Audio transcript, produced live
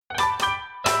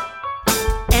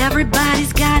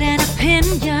Everybody's got an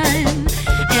opinion.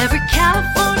 Every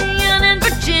Californian and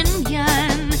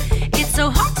Virginian. It's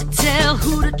so hard to tell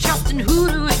who to trust and who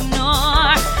to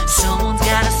ignore. Someone's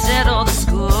gotta settle the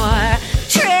score.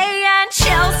 Trey and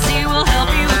Chelsea will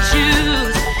help you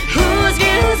choose whose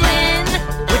views win,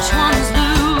 which ones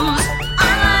lose.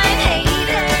 Online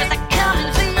haters are coming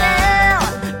for you.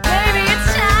 Baby, it's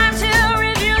time to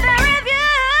review the review.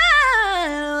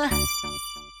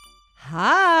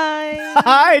 Hi.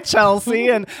 Hi, Chelsea,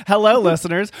 and hello,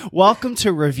 listeners. Welcome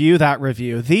to Review That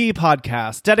Review, the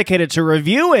podcast dedicated to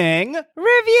reviewing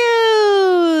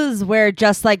Reviews, where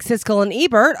just like Siskel and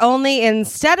Ebert, only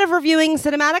instead of reviewing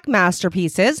cinematic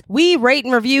masterpieces, we rate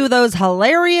and review those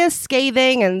hilarious,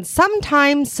 scathing, and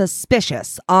sometimes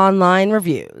suspicious online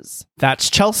reviews. That's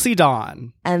Chelsea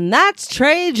Dawn. And that's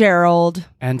Trey Gerald.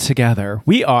 And together,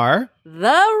 we are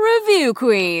The Review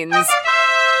Queens.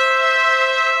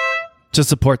 to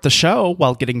support the show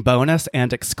while getting bonus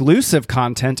and exclusive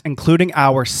content, including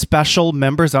our special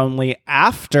members-only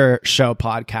after-show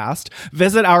podcast.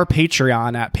 Visit our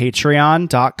Patreon at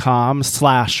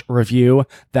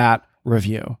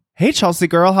patreon.com/reviewthatreview. Hey, Chelsea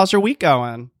girl, how's your week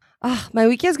going? Oh, my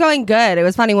week is going good. It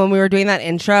was funny when we were doing that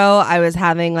intro, I was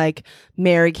having like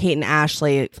Mary, Kate, and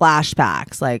Ashley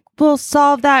flashbacks. Like, we'll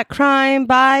solve that crime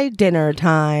by dinner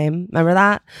time. Remember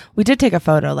that? We did take a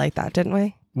photo like that, didn't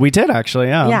we? We did, actually,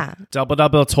 yeah. Yeah.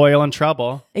 Double, toil and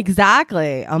trouble.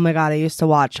 Exactly. Oh my God. I used to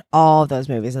watch all of those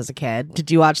movies as a kid.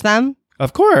 Did you watch them?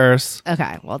 Of course.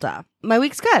 Okay. Well, duh. My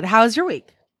week's good. How's your week?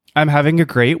 I'm having a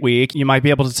great week. You might be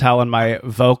able to tell in my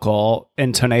vocal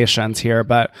intonations here,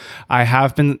 but I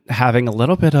have been having a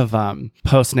little bit of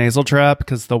post-nasal drip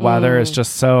because the weather is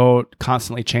just so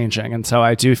constantly changing. And so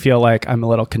I do feel like I'm a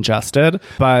little congested,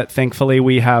 but thankfully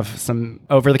we have some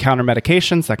over-the-counter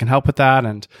medications that can help with that.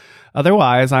 And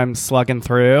otherwise, I'm slugging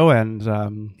through,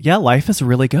 and yeah, life is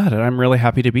really good, and I'm really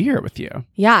happy to be here with you.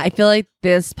 Yeah. I feel like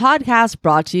this podcast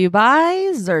brought to you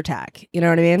by Zyrtec. You know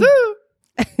what I mean?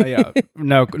 Yeah,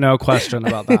 no question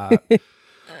about that.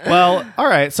 Well, all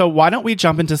right. So why don't we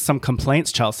jump into some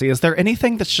complaints, Chelsea? Is there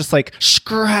anything that's just like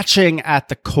scratching at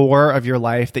the core of your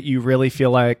life that you really feel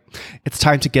like it's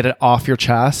time to get it off your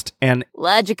chest and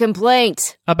Lodge a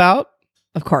complaint. about?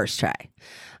 Of course, Trey.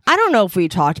 I don't know if we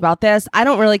talked about this. I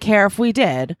don't really care if we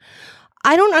did.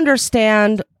 I don't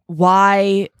understand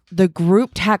why the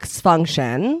group text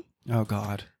function Oh,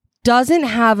 God. doesn't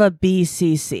have a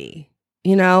BCC.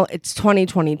 You know, it's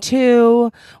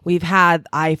 2022. We've had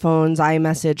iPhones,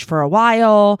 iMessage for a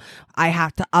while. I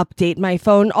have to update my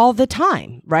phone all the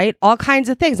time, right? All kinds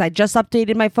of things. I just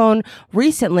updated my phone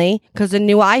recently because a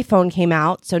new iPhone came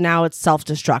out. So now it's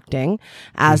self-destructing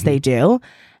as they do.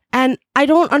 And I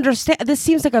don't understand. This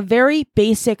seems like a very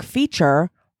basic feature.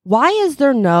 Why is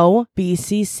there no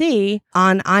BCC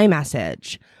on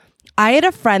iMessage? I had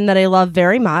a friend that I love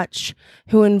very much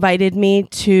who invited me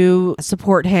to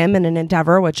support him in an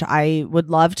endeavor, which I would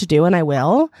love to do, and I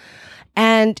will.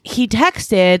 And he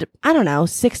texted, I don't know,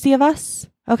 60 of us.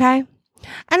 Okay.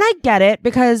 And I get it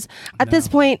because at this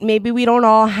point, maybe we don't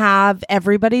all have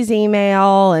everybody's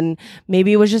email, and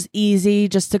maybe it was just easy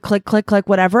just to click,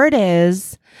 whatever it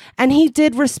is. And he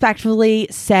did respectfully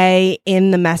say in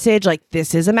the message, like,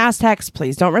 this is a mass text.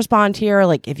 Please don't respond here.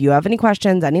 Like, if you have any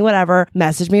questions, any whatever,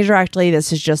 message me directly.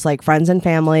 This is just like friends and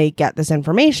family. Get this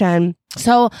information.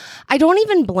 So I don't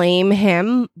even blame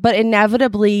him, but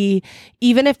inevitably,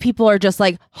 even if people are just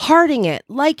like hearting it,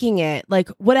 liking it, like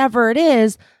whatever it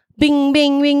is, bing,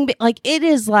 bing, bing, bing. Like, it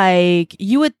is like,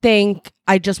 you would think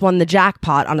I just won the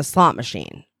jackpot on a slot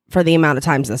machine for the amount of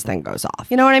times this thing goes off.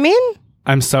 You know what I mean?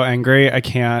 I'm so angry. I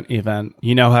can't even.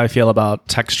 You know how I feel about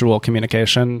textual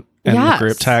communication and Yes.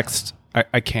 group text.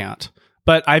 I can't.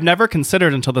 But I've never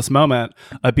considered until this moment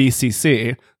a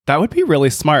BCC. That would be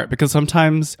really smart because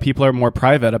sometimes people are more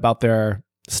private about their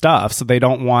stuff. So they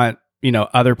don't want,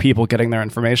 other people getting their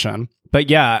information. But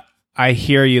yeah, I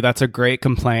hear you. That's a great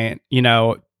complaint.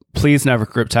 Please never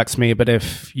group text me. But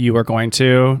if you are going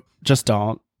to, just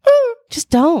don't. Just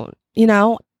don't,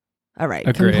 All right.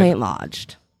 Agreed. Complaint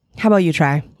lodged. How about you,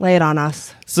 Trey? Lay it on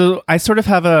us. So I sort of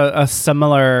have a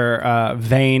similar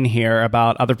vein here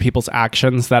about other people's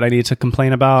actions that I need to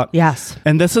complain about. Yes.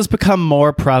 And this has become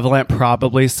more prevalent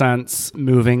probably since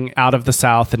moving out of the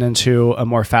South and into a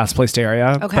more fast-paced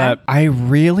area. Okay. But I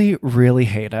really, really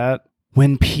hate it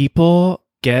when people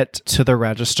get to the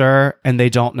register and they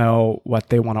don't know what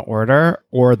they want to order,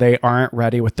 or they aren't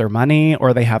ready with their money,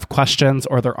 or they have questions,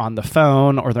 or they're on the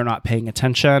phone, or they're not paying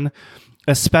attention.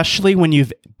 especially when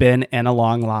you've been in a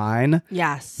long line.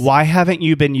 Yes. Why haven't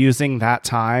you been using that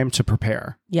time to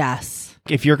prepare? Yes.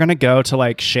 If you're going to go to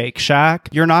like Shake Shack,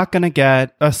 you're not going to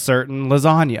get a certain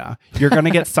lasagna. You're going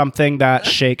to get something that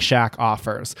Shake Shack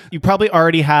offers. You probably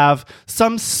already have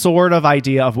some sort of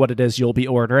idea of what it is you'll be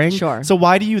ordering. Sure. So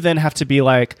why do you then have to be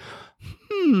like,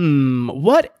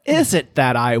 what is it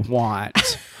that I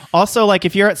want? Also, like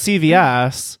if you're at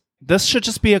CVS, this should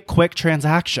just be a quick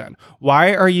transaction.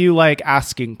 Why are you like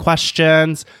asking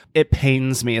questions? It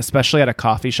pains me, especially at a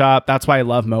coffee shop. That's why I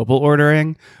love mobile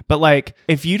ordering. But like,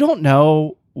 if you don't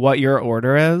know what your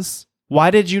order is, why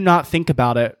did you not think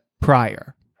about it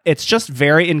prior? It's just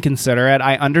very inconsiderate.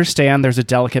 I understand there's a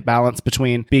delicate balance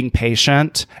between being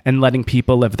patient and letting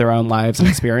people live their own lives and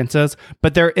experiences.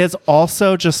 But there is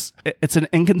also just, it's an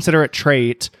inconsiderate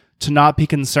trait to not be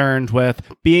concerned with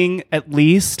being at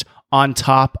least on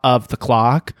top of the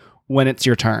clock when it's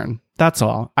your turn. That's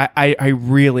all. It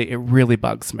really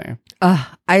bugs me.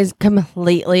 I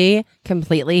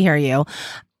completely hear you.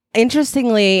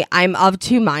 Interestingly, I'm of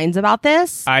two minds about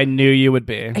this. I knew you would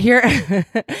be.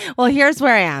 Well, here's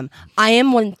where I am. I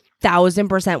am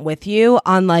 1000% with you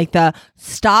on like the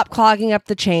stop clogging up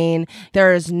the chain.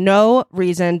 There is no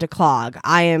reason to clog.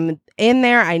 I am in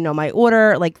there. I know my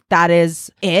order. Like that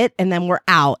is it. And then we're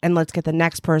out and let's get the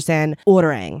next person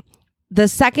ordering. The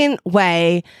second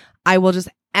way I will just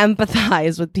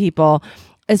empathize with people,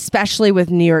 especially with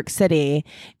New York City,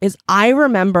 is I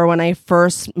remember when I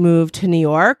first moved to New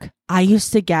York, I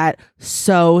used to get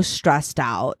so stressed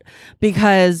out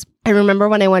because I remember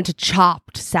when I went to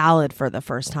Chopped Salad for the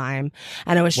first time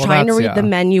and I was trying to read the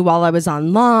menu while I was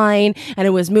online and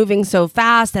it was moving so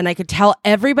fast and I could tell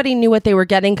everybody knew what they were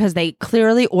getting because they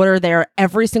clearly order there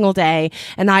every single day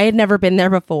and I had never been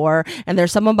there before and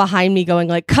there's someone behind me going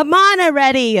like, come on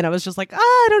already. And I was just like,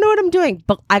 I don't know what I'm doing.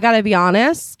 But I gotta be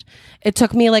honest, it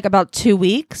took me like about 2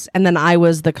 weeks and then I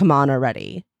was the come on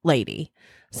already lady.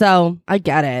 So I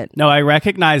get it. No, I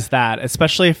recognize that,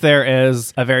 especially if there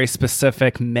is a very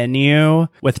specific menu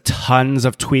with tons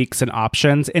of tweaks and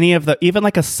options. Any of the, even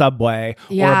like a Subway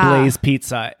or a Blaze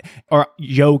Pizza or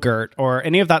yogurt or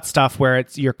any of that stuff where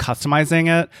it's you're customizing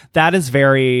it, that is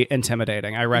very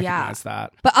intimidating. I recognize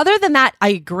that. But other than that, I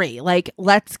agree. Like,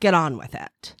 let's get on with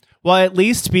it. Well, at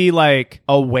least be like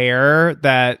aware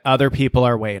that other people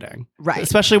are waiting. Right.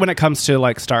 Especially when it comes to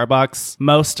like Starbucks.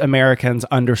 Most Americans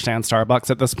understand Starbucks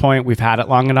at this point. We've had it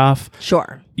long enough.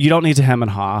 Sure. You don't need to hem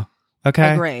and haw.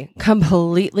 Okay. Agree.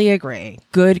 Completely agree.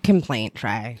 Good complaint,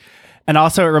 Trey. And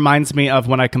also, it reminds me of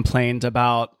when I complained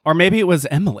about, or maybe it was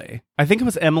Emily. I think it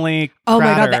was Emily. Oh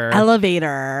Cratter, my God, the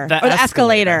elevator. The or the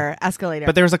escalator.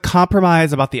 But there's a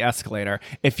compromise about the escalator.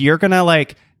 If you're going to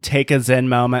like take a Zen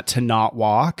moment to not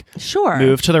walk, sure,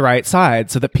 move to the right side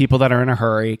so that people that are in a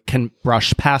hurry can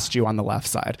brush past you on the left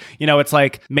side. You know, it's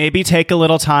like maybe take a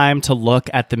little time to look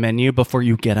at the menu before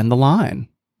you get in the line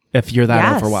if you're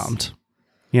that overwhelmed.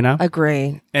 You know?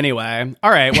 Agree. Anyway, all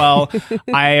right. Well,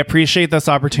 I appreciate this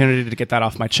opportunity to get that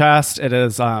off my chest. It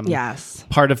is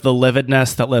part of the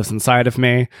lividness that lives inside of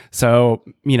me. So,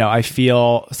 you know, I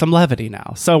feel some levity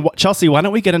now. So, Chelsea, why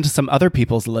don't we get into some other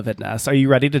people's lividness? Are you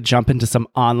ready to jump into some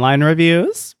online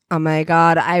reviews? Oh my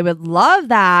God, I would love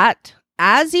that.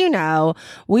 As you know,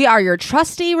 we are your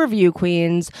trusty review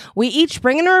queens. We each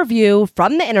bring in a review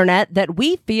from the internet that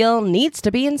we feel needs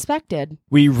to be inspected.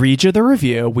 We read you the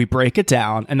review, we break it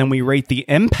down, and then we rate the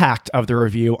impact of the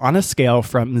review on a scale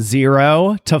from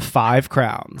 0 to 5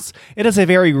 crowns. It is a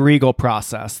very regal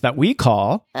process that we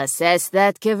call Assess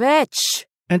That Kvetch.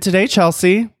 And today,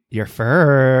 Chelsea, you're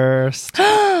first.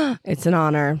 It's an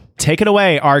honor. Take it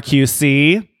away,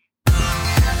 RQC.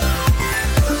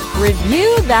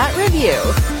 Review that review.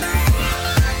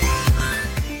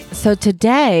 So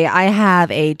today I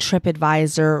have a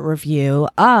TripAdvisor review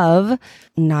of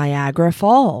Niagara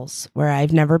Falls, where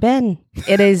I've never been.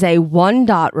 It is a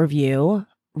 1-dot review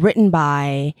written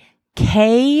by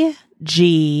KGBBY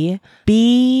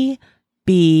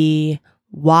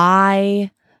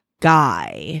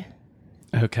Guy.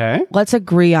 Okay. Let's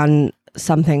agree on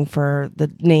something for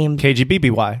the name.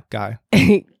 KGBBY Guy.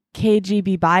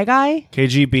 KGB by guy?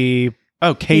 KGB.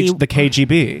 Oh, the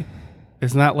KGB.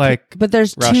 Isn't that like But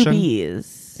there's Russian? 2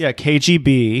 B's. Yeah,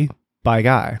 KGB by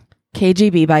guy.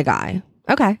 KGB by guy.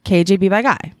 Okay, KGB by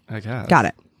guy. I guess. Got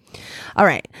it. All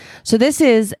right. So this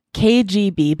is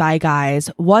KGB by Guy's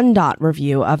 1-dot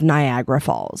review of Niagara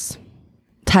Falls.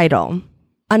 Title: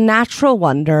 A natural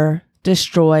wonder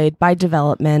destroyed by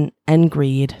development and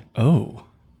greed. Oh.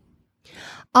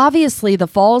 Obviously, the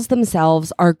falls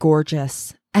themselves are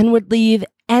gorgeous and would leave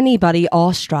anybody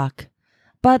awestruck.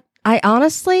 but I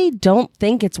honestly don't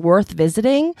think it's worth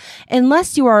visiting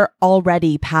unless you are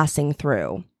already passing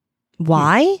through.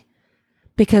 Why?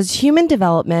 Because human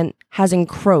development has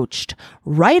encroached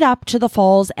right up to the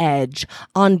fall's edge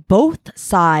on both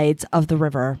sides of the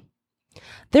river.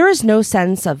 There is no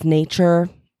sense of nature,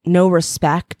 no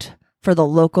respect for the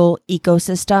local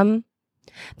ecosystem.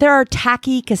 There are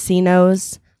tacky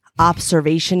casinos,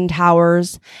 observation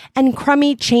towers, and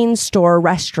crummy chain store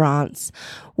restaurants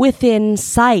within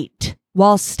sight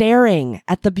while staring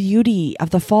at the beauty of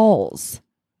the falls.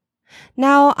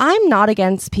 Now, I'm not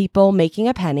against people making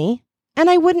a penny, and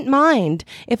I wouldn't mind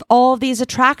if all of these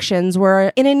attractions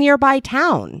were in a nearby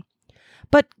town.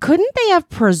 But couldn't they have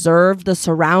preserved the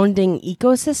surrounding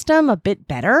ecosystem a bit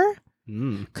better?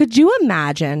 Could you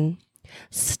imagine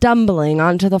stumbling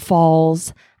onto the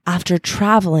falls after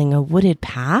traveling a wooded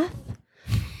path?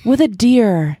 With a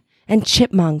deer and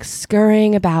chipmunks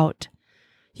scurrying about,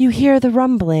 you hear the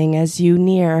rumbling as you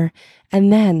near,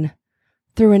 and then,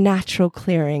 through a natural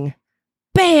clearing,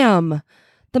 bam!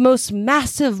 The most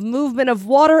massive movement of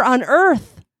water on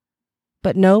Earth.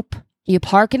 But nope, you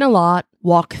park in a lot,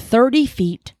 walk 30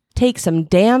 feet, take some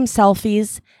damn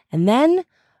selfies, and then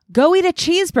go eat a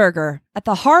cheeseburger at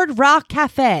the Hard Rock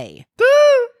Cafe.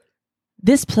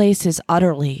 This place is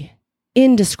utterly,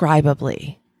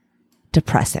 indescribably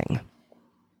depressing.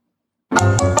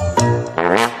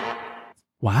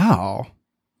 Wow.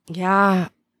 Yeah,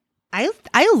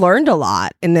 I learned a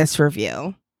lot in this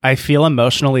review. I feel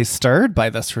emotionally stirred by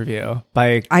this review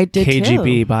by I did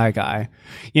KGB too. Bye Guy.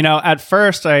 You know, at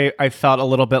first I felt a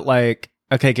little bit like,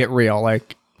 okay, get real.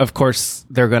 Like, of course,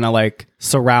 they're going to like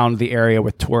surround the area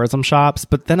with tourism shops.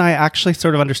 But then I actually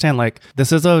sort of understand, like,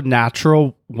 this is a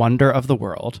natural wonder of the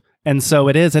world. And so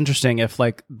it is interesting if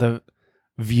like the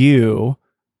view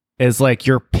is like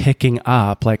you're picking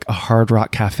up like a Hard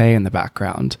Rock Cafe in the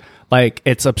background. Like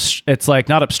it's like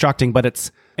not obstructing, but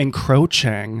it's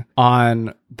encroaching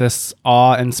on this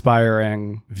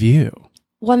awe-inspiring view.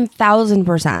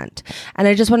 1000%. And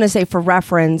I just want to say for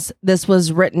reference, this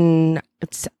was written.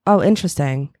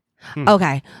 Interesting.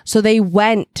 Okay. So they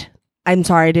went. I'm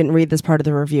sorry, I didn't read this part of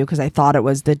the review because I thought it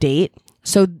was the date.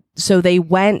 So they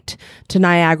went to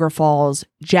Niagara Falls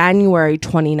January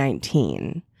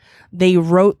 2019. They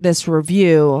wrote this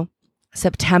review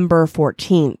September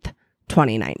 14th,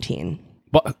 2019.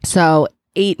 Well, So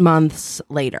 8 months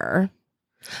later.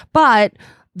 But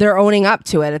they're owning up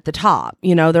to it at the top.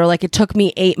 You know, they're like, it took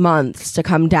me 8 months to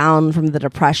come down from the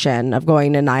depression of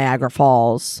going to Niagara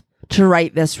Falls to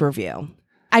write this review.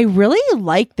 I really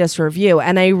like this review,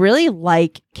 and I really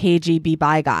like KGB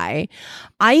Bye Guy.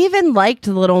 I even liked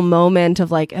the little moment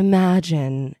of like,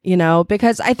 imagine, you know,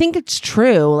 because I think it's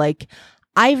true. Like,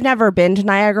 I've never been to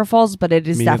Niagara Falls, but it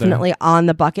is Me either. definitely on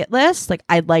the bucket list. Like,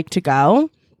 I'd like to go.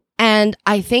 And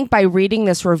I think by reading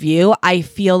this review, I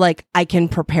feel like I can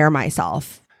prepare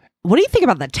myself. What do you think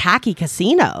about the tacky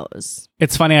casinos?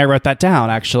 it's funny I wrote that down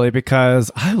actually because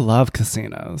I love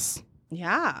casinos.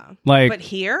 Yeah. Like, But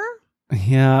here?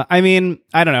 yeah, I mean,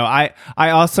 I don't know. I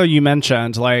also, you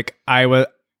mentioned like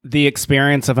the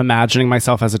experience of imagining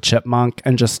myself as a chipmunk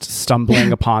and just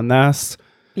stumbling upon this.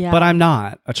 Yeah. But I'm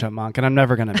not a chipmunk and I'm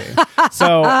never going to be.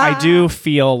 So I do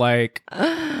feel like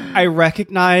I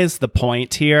recognize the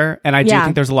point here. And I do Yeah.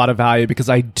 think there's a lot of value because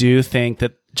I do think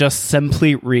that just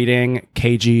simply reading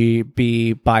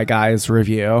KGB Bye Guy's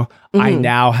review, I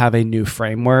now have a new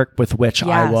framework with which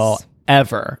I Yes. will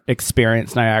ever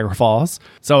experience Niagara Falls.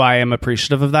 So I am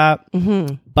appreciative of that.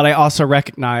 But I also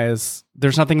recognize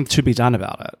there's nothing to be done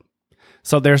about it.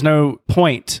 So there's no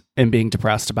point in being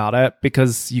depressed about it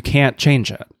because you can't change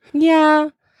it. Yeah,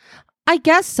 I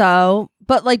guess so.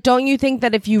 But like, don't you think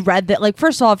that if you read that, like,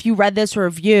 first of all, if you read this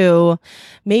review,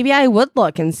 maybe I would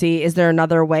look and see, is there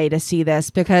another way to see this?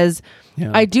 Because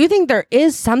Yeah. I do think there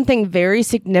is something very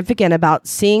significant about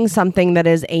seeing something that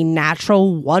is a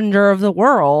natural wonder of the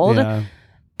world Yeah.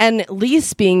 and at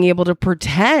least being able to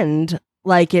pretend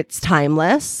like it's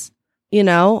timeless. You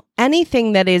know,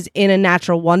 anything that is in a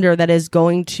natural wonder that is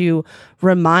going to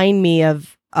remind me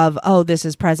of, oh, this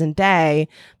is present day.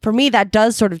 For me, that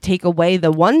does sort of take away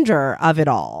the wonder of it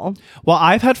all. Well,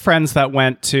 I've had friends that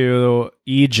went to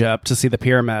Egypt to see the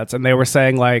pyramids, and they were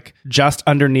saying like just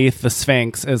underneath the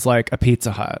Sphinx is like a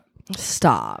Pizza Hut.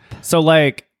 Stop. So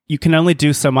like you can only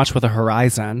do so much with a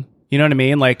horizon. You know what I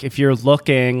mean? Like if you're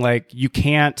looking, like you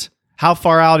can't How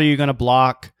far out are you going to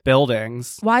block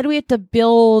buildings? Why do we have to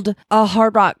build a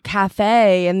Hard Rock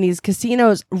Cafe and these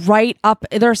casinos right up?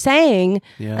 They're saying,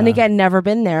 and again, never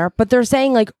been there, but they're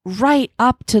saying like right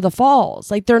up to the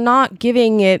falls. Like they're not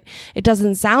giving it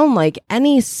doesn't sound like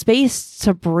any space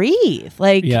to breathe.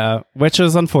 Like, yeah, which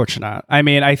is unfortunate. I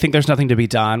mean, I think there's nothing to be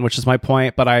done, which is my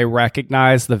point, but I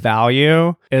recognize the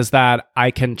value is that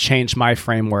I can change my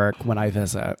framework when I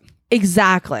visit.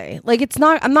 Exactly. Like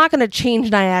I'm not going to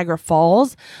change Niagara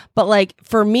Falls, but like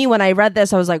for me, when I read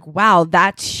this, I was like, wow,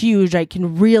 that's huge. I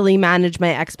can really manage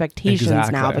my expectations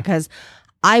now because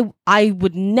I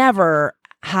would never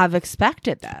have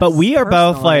expected this. But we are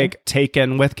personally. both like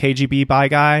taken with KGB Bye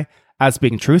Guy as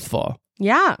being truthful.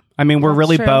 Yeah. I mean, we're That's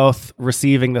really true. both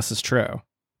receiving this as true.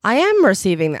 I am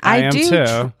receiving that. I am do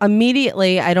too.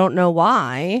 Immediately, I don't know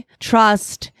why,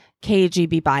 trust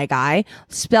KGB Bye Guy.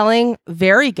 Spelling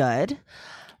very good.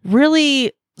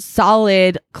 Really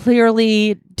solid.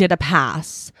 Clearly did a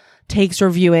pass. Takes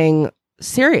reviewing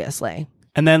seriously.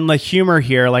 And then the humor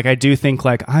here, like I do think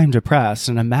like I'm depressed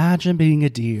and imagine being a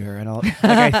deer. And like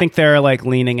I think they're like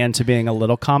leaning into being a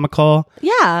little comical.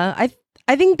 Yeah.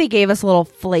 I think they gave us a little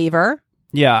flavor.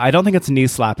 Yeah, I don't think it's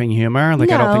knee-slapping humor.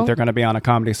 Like, I don't think they're going to be on a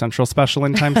Comedy Central special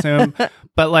anytime soon.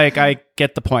 But, like, I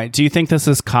get the point. Do you think this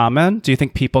is common? Do you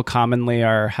think people commonly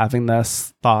are having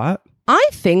this thought? I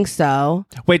think so.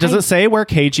 Wait, does it say where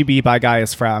KGB Bye Guy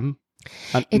is from?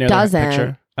 It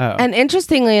doesn't. Oh. And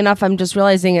interestingly enough, I'm just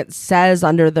realizing it says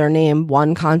under their name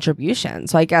 1 contribution.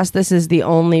 So I guess this is the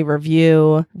only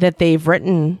review that they've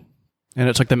written. And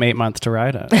it took them 8 months to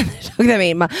write it.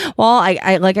 Well,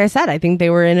 I like I said, I think they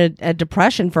were in a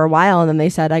depression for a while, and then they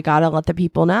said, I gotta let the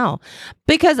people know.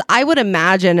 Because I would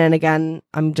imagine, and again,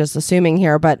 I'm just assuming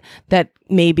here, but that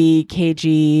maybe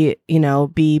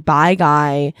B Bye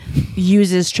Guy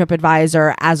uses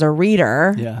TripAdvisor as a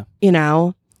reader.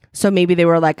 Yeah. So maybe they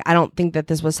were like, I don't think that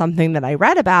this was something that I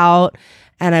read about,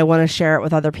 and I want to share it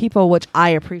with other people, which I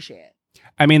appreciate.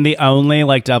 I mean, the only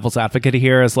like devil's advocate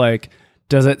here is like,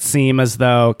 does it seem as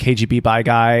though KGB Bye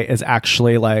Guy is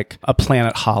actually like a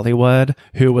Planet Hollywood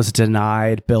who was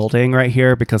denied building right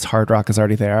here because Hard Rock is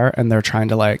already there and they're trying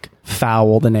to like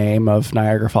foul the name of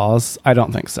Niagara Falls? I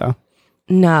don't think so.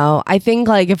 No, I think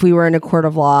like if we were in a court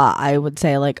of law, I would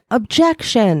say like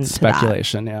objection.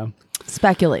 Speculation, yeah.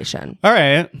 Speculation. All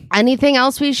right. Anything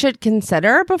else we should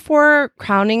consider before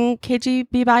crowning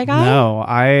KGB Bye Guy? No,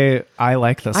 I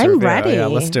like this. I'm review. ready. Yeah,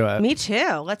 let's do it. Me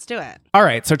too. Let's do it. All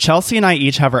right, so Chelsea and I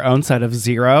each have our own set of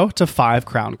 0 to 5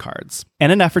 crown cards.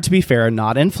 In an effort to be fair and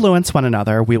not influence one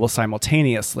another, we will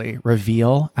simultaneously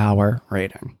reveal our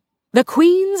rating. The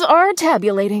queens are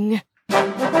tabulating.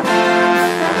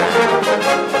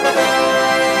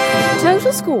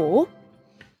 Total score.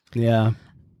 Yeah.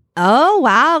 Oh,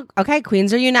 wow. Okay,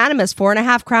 queens are unanimous.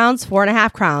 4.5 crowns,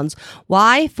 4.5 crowns.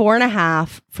 Why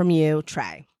 4.5 from you,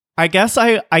 Trey? I guess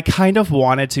I kind of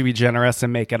wanted to be generous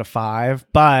and make it a 5,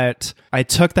 but I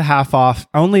took the half off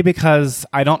only because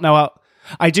I don't know.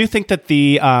 I do think that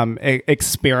the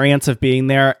experience of being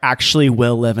there actually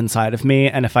will live inside of me.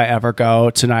 And if I ever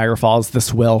go to Niagara Falls,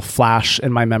 this will flash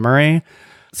in my memory.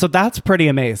 So that's pretty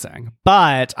amazing.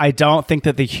 But I don't think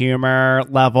that the humor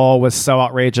level was so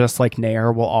outrageous. Like Nair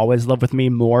will always live with me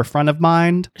more front of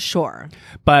mind. Sure.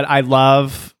 But I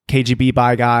love KGB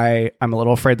Bye Guy. I'm a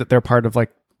little afraid that they're part of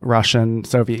like Russian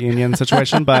Soviet Union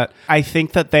situation, but I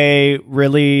think that they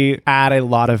really add a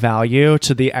lot of value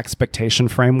to the expectation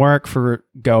framework for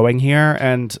going here.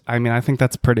 And I mean, I think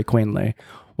that's pretty queenly.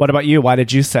 What about you? Why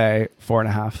did you say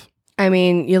 4.5? I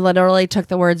mean, you literally took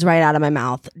the words right out of my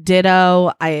mouth.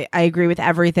 Ditto. I agree with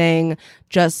everything.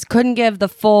 Just couldn't give the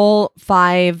full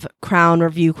 5 crown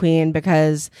review queen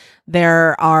because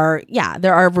there are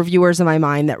reviewers in my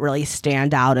mind that really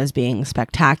stand out as being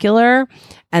spectacular.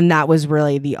 And that was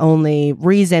really the only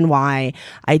reason why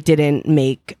I didn't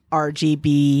make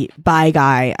RGB Bye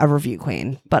Guy a review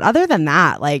queen. But other than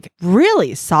that, like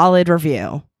really solid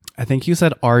review. I think you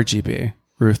said RGB,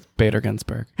 Ruth Bader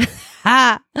Ginsburg.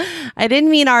 I didn't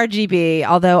mean RGB,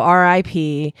 although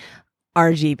RIP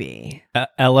RGB.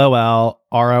 LOL,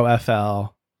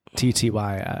 ROFL,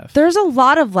 TTYF. There's a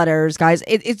lot of letters, guys.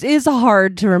 It is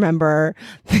hard to remember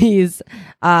these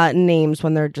names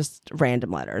when they're just random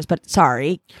letters, but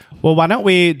sorry. Well, why don't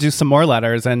we do some more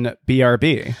letters and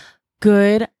BRB?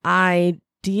 Good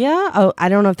idea. Oh, I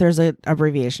don't know if there's an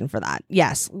abbreviation for that.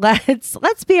 Yes, let's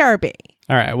BRB.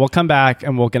 All right, we'll come back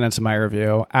and we'll get into my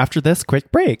review after this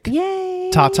quick break. Yay.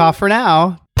 Ta-ta for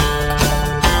now.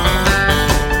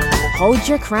 Hold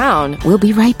your crown. We'll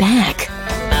be right back.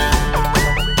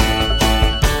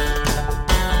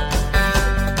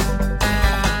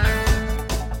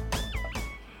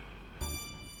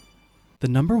 The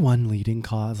number one leading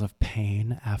cause of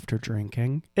pain after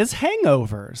drinking is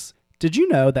hangovers. Did you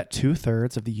know that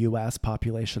 2/3 of the U.S.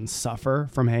 population suffer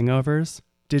from hangovers?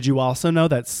 Did you also know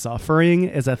that suffering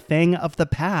is a thing of the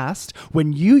past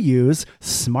when you use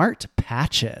Smart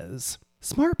Patches?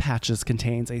 Smart Patches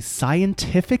contains a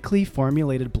scientifically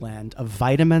formulated blend of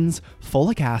vitamins,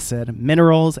 folic acid,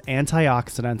 minerals,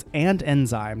 antioxidants, and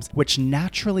enzymes, which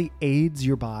naturally aids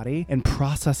your body in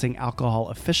processing alcohol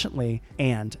efficiently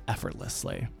and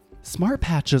effortlessly. Smart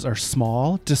Patches are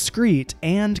small, discreet,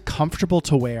 and comfortable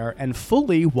to wear and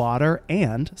fully water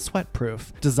and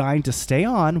sweat-proof, designed to stay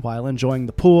on while enjoying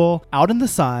the pool, out in the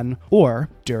sun, or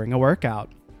during a workout.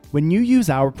 When you use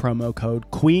our promo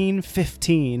code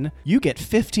QUEEN15, you get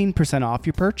 15% off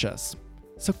your purchase.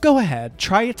 So go ahead,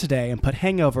 try it today and put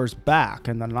hangovers back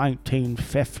in the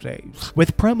 1950s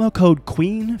with promo code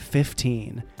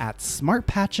QUEEN15 at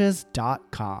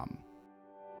smartpatches.com.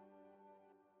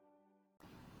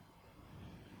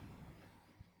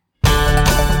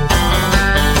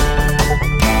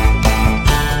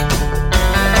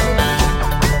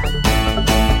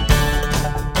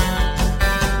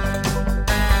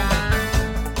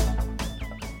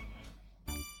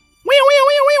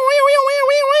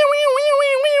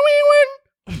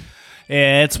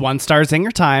 It's 1-star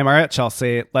zinger time. All right,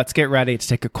 Chelsea, let's get ready to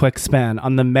take a quick spin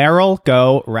on the Meryl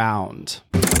Go Round.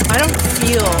 I don't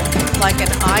feel like an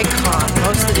icon.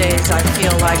 Most of the days I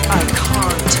feel like I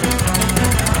can't.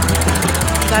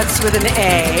 That's with an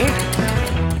A.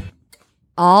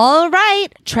 All right.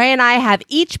 Trey and I have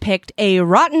each picked a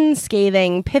rotten,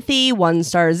 scathing, pithy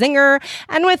 1-star zinger.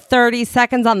 And with 30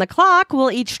 seconds on the clock,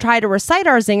 we'll each try to recite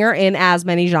our zinger in as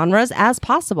many genres as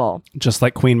possible. Just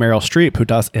like Queen Meryl Streep, who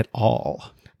does it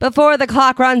all. Before the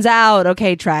clock runs out,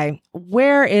 okay, Trey,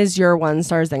 where is your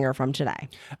 1-star zinger from today?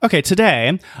 Okay,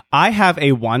 today I have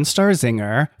a 1-star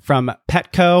zinger from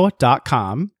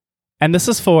Petco.com. And this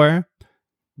is for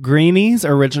Greeny's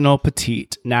Original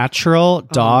Petite Natural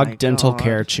Dog Dental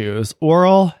Care Chews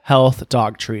Oral Health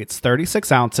Dog Treats,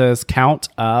 36 ounces, count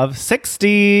of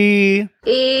 60.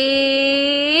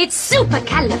 It's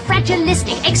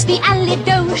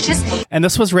supercalifragilisticexpialidocious. And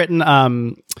this was written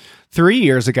 3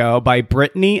 years ago by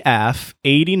Brittany F.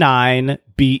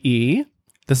 89BE.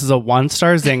 This is a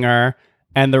 1-star zinger,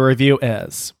 and the review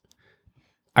is: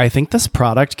 I think this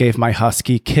product gave my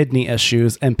husky kidney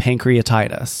issues and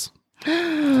pancreatitis.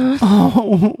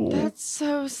 Oh, that's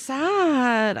so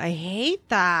sad. I hate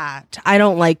that. I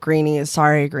don't like greenies.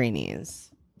 Sorry, greenies.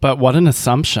 But what an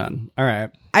assumption. All right.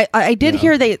 I did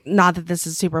hear not that this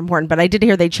is super important, but I did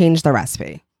hear they changed the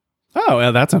recipe. Oh,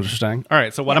 yeah, that's interesting. All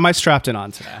right. So what am I strapped in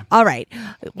on today? All right.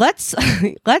 Let's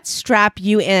strap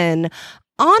you in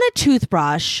on a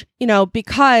toothbrush,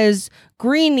 because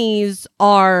greenies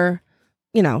are,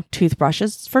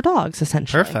 toothbrushes for dogs,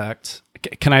 essentially. Perfect.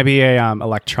 Can I be a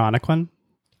electronic one?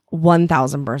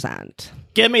 1000%.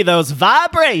 Give me those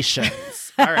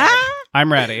vibrations. All right.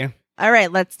 I'm ready. All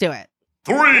right, let's do it.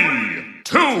 3,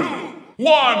 2,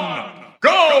 1,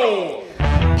 go!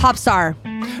 Popstar.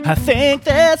 I think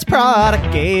this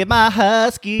product gave my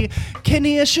husky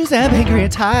kidney issues and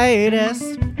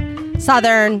pancreatitis.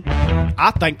 Southern.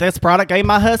 I think this product gave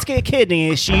my husky kidney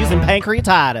issues and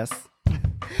pancreatitis.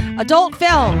 Adult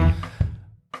film.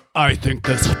 I think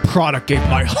this product gave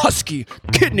my husky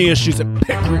kidney issues and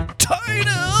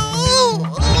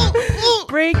pancreatitis.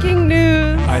 Breaking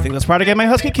news. I think this product gave my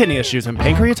husky kidney issues and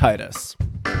pancreatitis.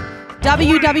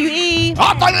 WWE.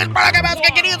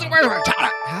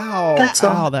 Ow.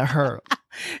 Ow, that hurt.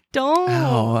 Don't.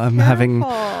 Ow, I'm having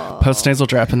postnasal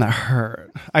drip and that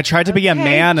hurt. I tried to be a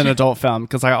man in adult film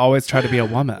because I always try to be a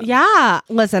woman. Yeah.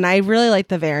 Listen, I really like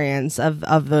the variants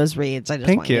of those reads. I just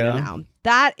Thank want you you to know.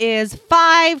 That is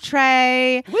 5,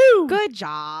 Trey. Woo. Good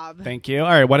job. Thank you. All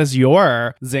right. What is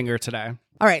your zinger today?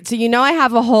 All right. So, I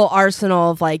have a whole arsenal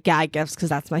of gag gifts because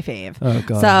that's my fave. Oh,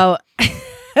 God. So,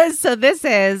 so this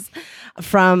is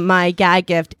from my gag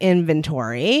gift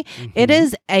inventory. Mm-hmm. It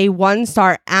is a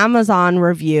 1-star Amazon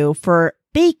review for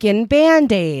bacon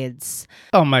Band-Aids.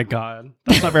 Oh, my God.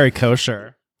 That's not very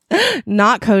kosher.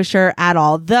 Not kosher at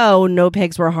all, though no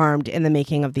pigs were harmed in the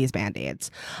making of these Band-Aids.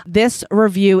 This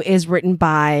review is written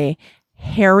by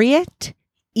Harriet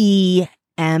E.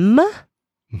 M.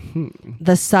 Mm-hmm.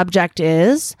 The subject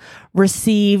is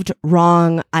received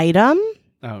wrong item.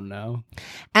 Oh, no.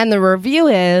 And the review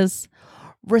is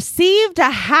received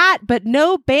a hat, but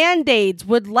no Band-Aids.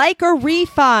 Would like a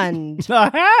refund.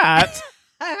 A hat?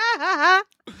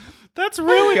 That's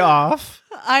really off.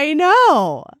 I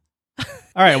know.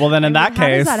 All right. Well, then in that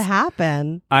case, how does that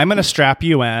happen? I'm going to strap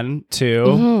you in to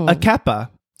a keppa.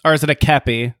 Or is it a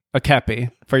kepi? A kepi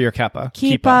for your keppa.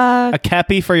 Keepa. A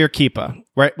kepi for your keepa.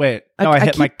 Right? Wait. No, I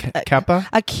hit my keppa.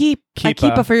 A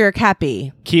keepa for your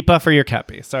kepi. Keepa for your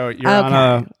kepi. So you're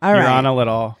on a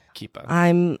little keepa.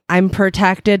 I'm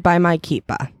protected by my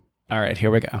keepa. All right, here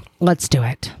we go. Let's do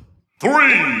it.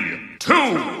 3, 2,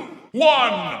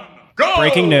 1, go!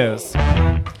 Breaking news.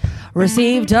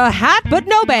 Received a hat but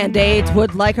no band-aids.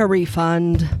 Would like a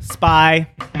refund. Spy.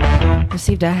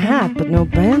 Received a hat but no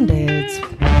band-aids.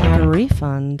 Would like a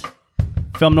refund.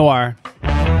 Film noir.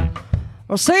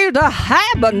 Received a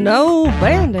hat but no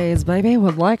band-aids, baby.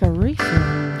 Would like a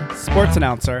refund. Sports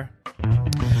announcer.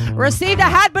 Received a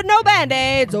hat but no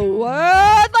band-aids. Would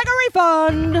like a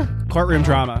refund. Courtroom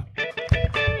drama.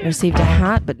 Received a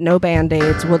hat but no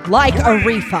band-aids. Would like a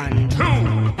refund. 2,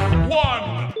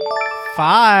 1.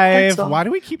 5. Why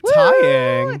do we keep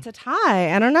tying? It's a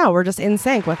tie. I don't know. We're just in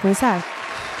sync. What can we say?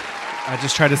 I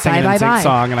just tried to sing an Bye, in-sync bye.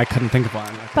 song and I couldn't think of one.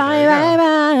 Okay, Bye, there you bye,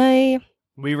 go. bye.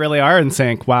 We really are in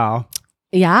sync. Wow.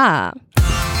 Yeah.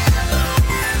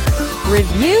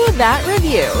 Review that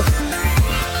review.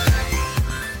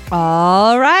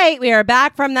 All right. We are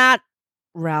back from that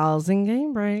rousing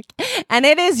game break. And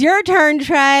it is your turn,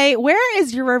 Trey. Where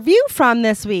is your review from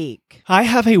this week? I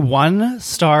have a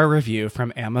 1-star review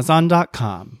from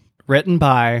Amazon.com written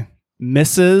by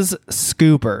Mrs.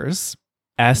 Scoobers,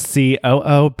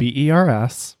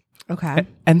 Scoobers. Okay.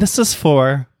 And this is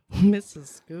for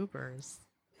Mrs. Scoobers.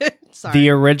 Sorry. the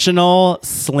original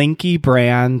Slinky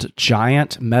brand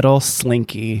giant metal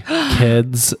Slinky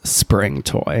kids spring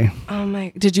toy. Oh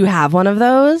my. Did you have one of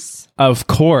those? Of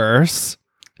course.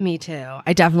 Me too.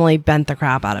 I definitely bent the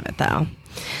crap out of it though.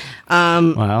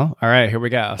 Well, all right, here we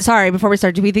go. Sorry, before we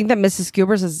start, do we think that Mrs.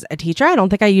 Scoobers is a teacher? I don't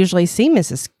think I usually see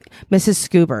Mrs.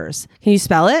 Scoobers. Can you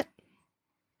spell it?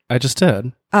 I just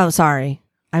did. Oh, sorry.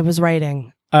 I was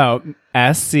writing. Oh,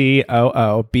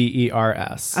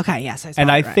 Scoobers. Okay, yes. I saw And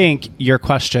it I right. think your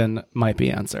question might be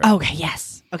answered. Okay,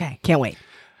 yes. Okay, can't wait.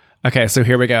 Okay, so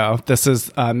here we go. This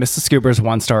is Mrs. Scoobers'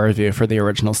 1-star review for the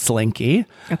original Slinky.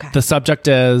 Okay. The subject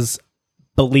is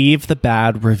Believe the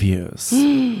Bad Reviews.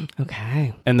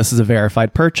 Okay. And this is a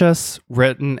verified purchase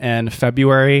written in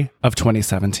February of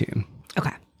 2017.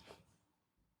 Okay.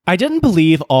 I didn't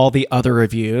believe all the other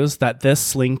reviews that this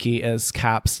Slinky is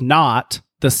caps not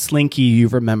the Slinky you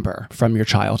remember from your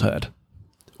childhood.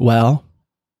 Well,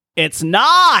 it's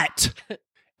not!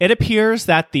 It appears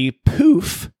that the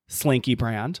Poof Slinky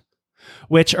brand,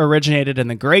 which originated in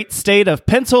the great state of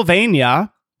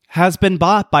Pennsylvania, has been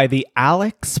bought by the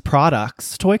Alex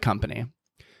Products toy company.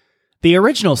 The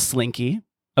original Slinky,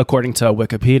 according to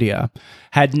Wikipedia,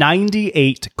 had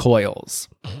 98 coils.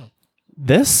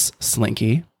 This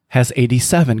Slinky has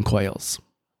 87 coils.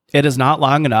 It is not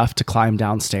long enough to climb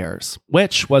downstairs,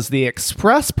 which was the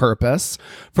express purpose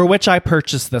for which I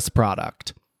purchased this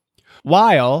product.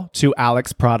 While, to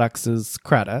Alex Products'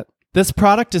 credit, this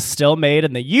product is still made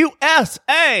in the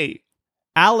USA,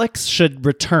 Alex should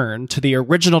return to the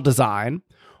original design,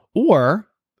 or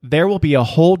there will be a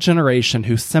whole generation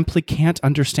who simply can't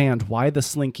understand why the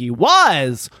Slinky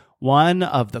was one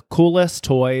of the coolest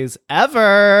toys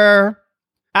ever.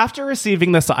 After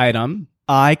receiving this item,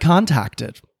 I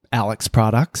contacted Alex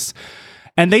Products,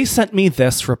 and they sent me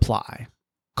this reply.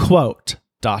 Quote, ...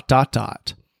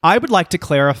 I would like to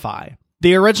clarify.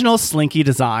 The original Slinky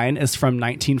design is from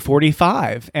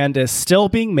 1945 and is still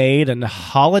being made in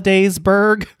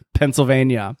Hollidaysburg,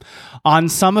 Pennsylvania, on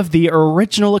some of the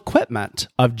original equipment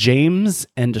of James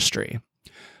Industry.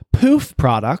 Poof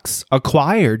Products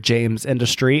acquired James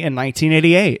Industry in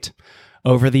 1988.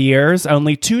 Over the years,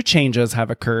 only 2 changes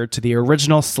have occurred to the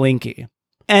original Slinky.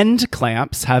 End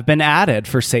clamps have been added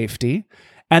for safety,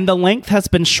 and the length has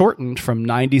been shortened from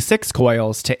 96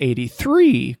 coils to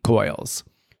 83 coils.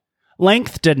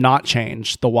 Length did not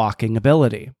change the walking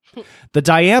ability. The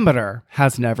diameter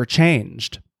has never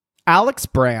changed. Alex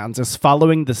Brands is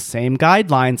following the same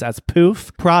guidelines as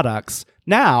Poof Products,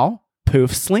 now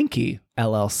Poof Slinky,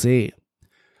 LLC.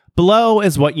 Below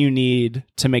is what you need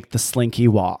to make the Slinky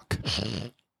walk.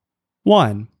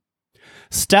 1.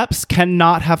 Steps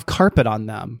cannot have carpet on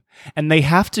them, and they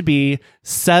have to be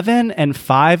 7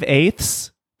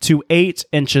 5/8 to 8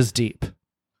 inches deep.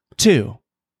 2.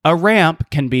 A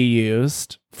ramp can be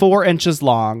used 4 inches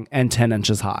long and 10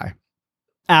 inches high.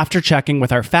 After checking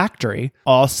with our factory,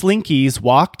 all Slinkies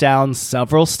walk down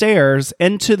several stairs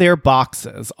into their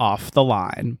boxes off the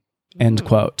line. End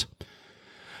quote.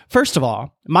 First of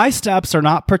all, my steps are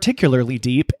not particularly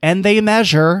deep and they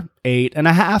measure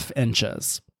 8.5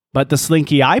 inches. But the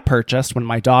Slinky I purchased when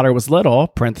my daughter was little,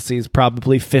 parentheses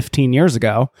probably 15 years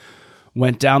ago,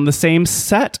 went down the same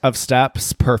set of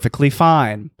steps perfectly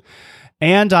fine.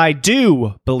 And I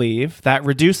do believe that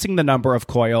reducing the number of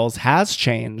coils has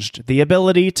changed the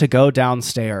ability to go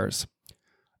downstairs.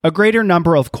 A greater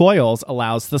number of coils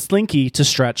allows the slinky to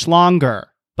stretch longer.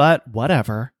 But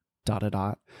whatever. ...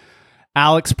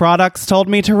 Alex Products told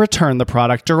me to return the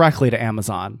product directly to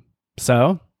Amazon.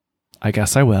 So, I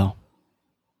guess I will.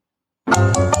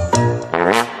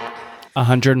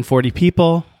 140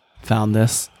 people found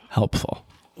this helpful.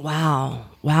 Wow.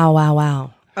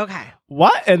 Wow. Okay.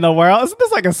 What in the world? Isn't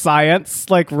this like a science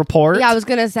report? Yeah, I was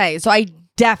going to say. So I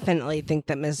definitely think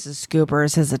that Mrs.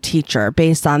 Scoobers is a teacher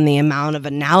based on the amount of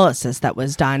analysis that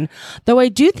was done. Though I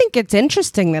do think it's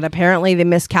interesting that apparently they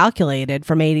miscalculated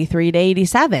from 83 to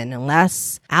 87,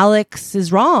 unless Alex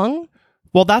is wrong.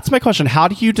 Well, that's my question. How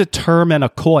do you determine a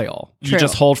coil? True. You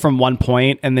just hold from one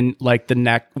point and then the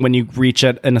neck, when you reach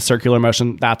it in a circular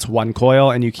motion, that's one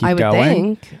coil and you keep I would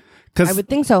going? I would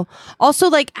think so. Also,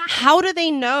 how do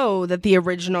they know that the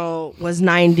original was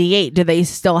 98? Do they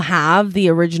still have the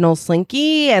original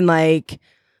Slinky? And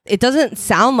it doesn't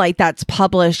sound like that's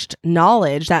published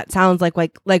knowledge. That sounds like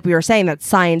we were saying, that's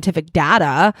scientific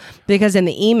data, because in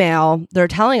the email they're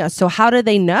telling us. So how do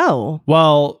they know?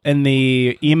 Well, in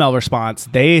the email response,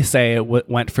 they say it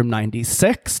went from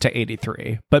 96 to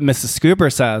 83, but Mrs.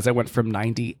 Scoober says it went from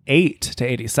 98 to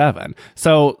 87.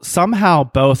 So somehow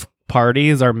both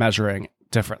parties are measuring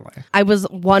differently. I was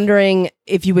wondering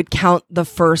if you would count the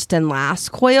first and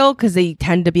last coil, because they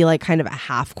tend to be kind of a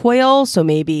half coil. So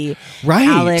maybe Right.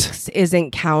 Alex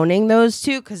isn't counting those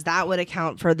two, because that would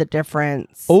account for the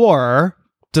difference. Or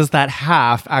does that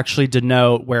half actually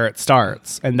denote where it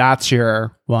starts? And that's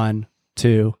your 1,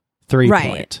 2, 3 Right.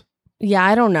 point. Yeah,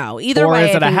 I don't know. Either Or way,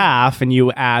 is I it a think half and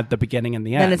you add the beginning and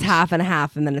the end? Then it's half and a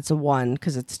half, and then it's a 1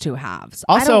 because it's 2 halves.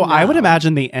 Also, I would know.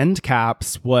 imagine the end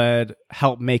caps would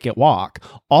help make it walk.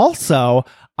 Also,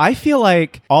 I feel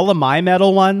like all of my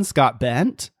metal ones got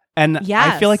bent. And I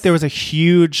Yes. feel like there was a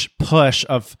huge push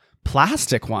of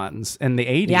plastic ones in the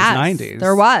 80s, Yes, 90s.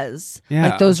 there was.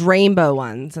 Yeah. Those rainbow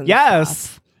ones. And Yes.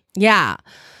 stuff. Yeah.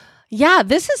 Yeah,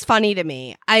 this is funny to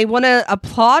me. I want to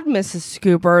applaud Mrs.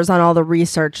 Scoobers on all the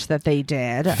research that they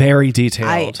did. Very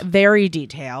detailed. Very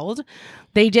detailed.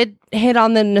 They did hit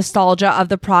on the nostalgia of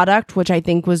the product, which I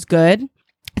think was good.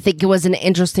 I think it was an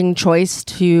interesting choice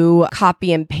to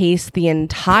copy and paste the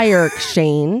entire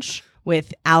exchange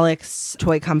with Alex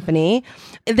Toy Company.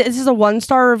 This is a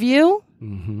 1-star review.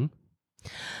 Mm-hmm.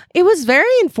 It was very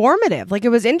informative. It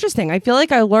was interesting. I feel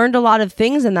like I learned a lot of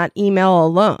things in that email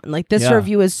alone. This Yeah.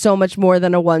 review is so much more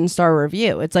than a 1-star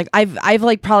review. It's I've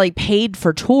probably paid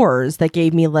for tours that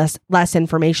gave me less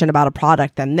information about a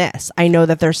product than this. I know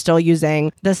that they're still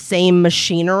using the same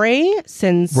machinery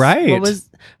since Right. what was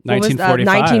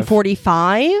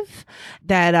 1945,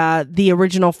 that the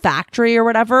original factory or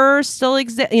whatever still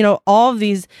exists. All of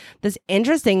this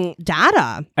interesting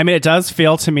data. I mean, it does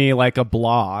feel to me like a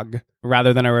blog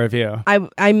rather than a review.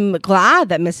 I'm glad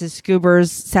that Mrs. Scoobers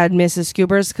said Mrs.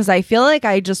 Scoobers, because I feel like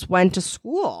I just went to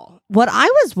school. What I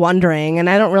was wondering, and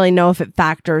I don't really know if it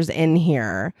factors in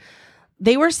here,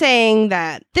 they were saying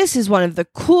that this is one of the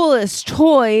coolest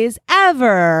toys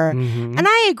ever. Mm-hmm. And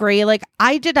I agree.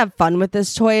 I did have fun with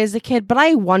this toy as a kid, but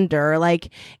I wonder,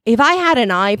 if I had an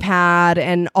iPad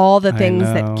and all the things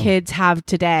that know. kids have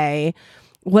today,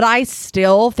 would I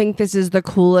still think this is the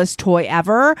coolest toy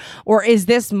ever? Or is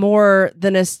this more the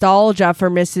nostalgia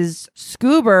for Mrs.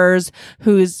 Scoobers,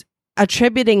 who's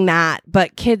attributing that,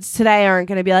 but kids today aren't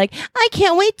going to be like, I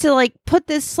can't wait to put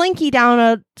this Slinky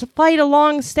down to fight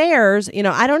along stairs.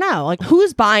 I don't know.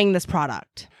 Who's buying this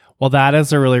product? Well, that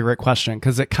is a really great question,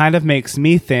 because it kind of makes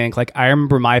me think, I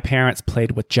remember my parents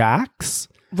played with jacks.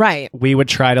 Right. We would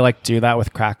try to do that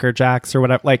with Cracker Jacks or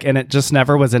whatever, and it just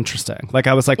never was interesting.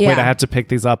 I was wait, Yeah. I have to pick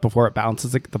these up before it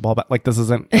bounces the ball back. This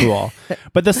isn't cool.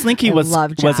 But the Slinky was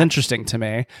Jacks. interesting to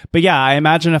me. But yeah, I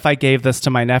imagine if I gave this to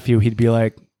my nephew, he'd be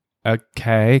like,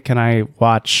 okay, can I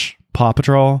watch Paw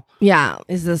Patrol? Yeah.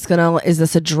 Is this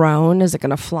a drone? Is it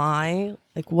gonna fly?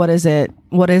 What is it?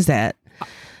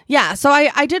 Yeah. So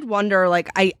I did wonder,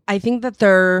 I think that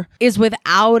there is,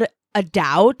 without a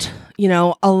doubt,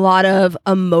 a lot of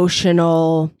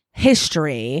emotional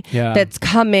history Yeah. that's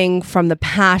coming from the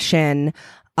passion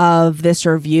of this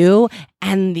review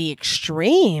and the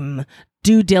extreme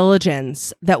due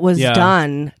diligence that was Yeah.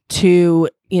 done to,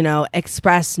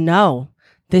 express, no,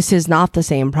 this is not the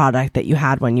same product that you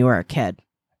had when you were a kid.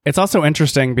 It's also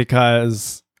interesting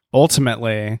because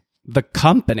ultimately the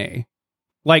company,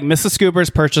 Mrs.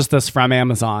 Scoobers purchased this from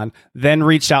Amazon, then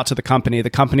reached out to the company. The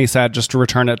company said just to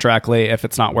return it directly if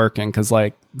it's not working, because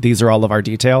these are all of our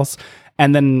details.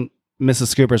 And then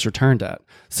Mrs. Scoobers returned it.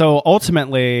 So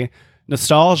ultimately,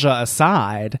 nostalgia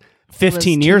aside,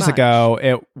 15 too years much. ago,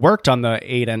 it worked on the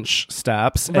 8-inch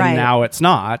steps, and Right. now it's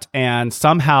not. And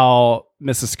somehow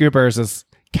Mrs. Scoopers is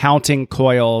counting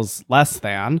coils less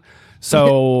than.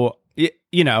 So,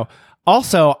 you know,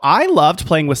 also, I loved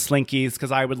playing with Slinkies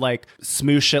because I would like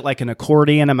smoosh it like an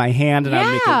accordion in my hand and I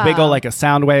would make it wiggle like a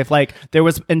sound wave. Like there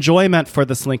was enjoyment for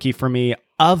the Slinky for me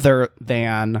other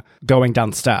than going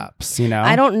down steps, you know?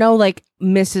 I don't know like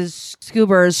Mrs.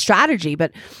 Scuba's strategy,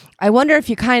 but I wonder if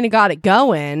you kind of got it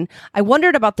going. I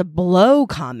wondered about the blow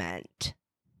comment.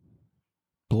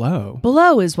 Blow.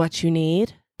 Blow is what you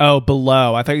need. Oh,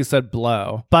 below. I thought you said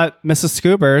blow. But Mrs.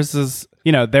 Scoobers is,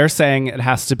 you know, they're saying it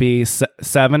has to be 7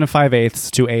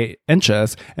 5/8 to 8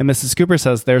 inches. And Mrs. Scooper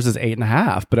says theirs is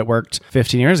 8.5, but it worked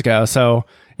 15 years ago. So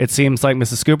it seems like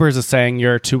Mrs. Scoopers is saying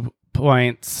your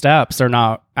 2-point steps are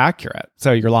not accurate.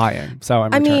 So you're lying. So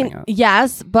I'm returning it.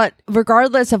 Yes, but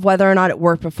regardless of whether or not it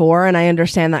worked before, and I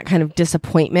understand that kind of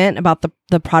disappointment about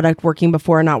the product working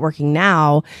before and not working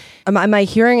now, am I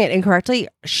hearing it incorrectly?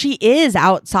 She is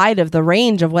outside of the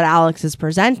range of what Alex is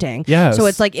presenting. Yes. So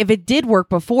it's like if it did work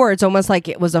before, it's almost like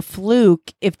it was a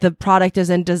fluke if the product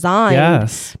isn't designed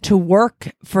Yes. to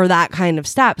work for that kind of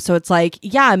step. So it's like,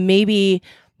 yeah, maybe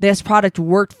this product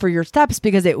worked for your steps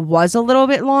because it was a little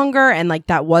bit longer and like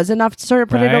that was enough to sort of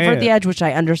put it over Right. the edge, which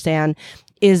I understand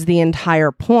is the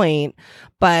entire point.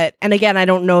 But, and again, I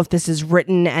don't know if this is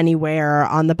written anywhere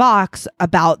on the box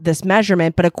about this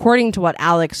measurement, but according to what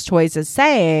Alex Toys is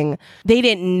saying, they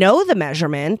didn't know the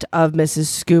measurement of Mrs.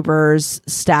 Scuber's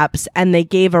steps and they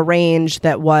gave a range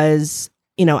that was,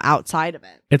 you know, outside of it.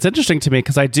 It's interesting to me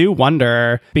because I do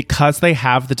wonder, because they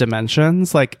have the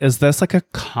dimensions, like, is this like a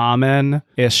common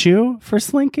issue for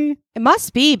Slinky? It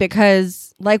must be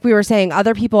because, like we were saying,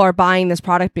 other people are buying this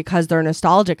product because they're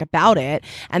nostalgic about it.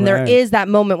 And there Right. is that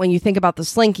moment when you think about the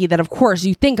Slinky that, of course,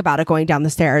 you think about it going down the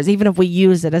stairs. Even if we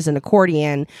use it as an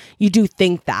accordion, you do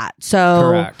think that. So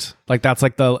Correct. Like that's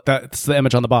the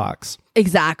image on the box.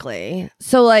 Exactly.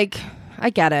 So, like, I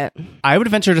get it. I would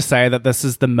venture to say that this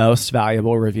is the most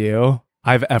valuable review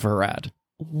I've ever read.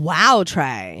 Wow,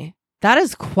 Trey. That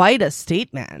is quite a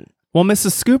statement. Well,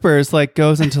 Mrs. Scoopers like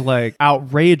goes into like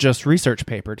outrageous research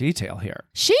paper detail here.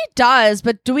 She does,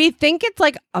 but do we think it's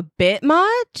like a bit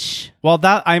much? Well,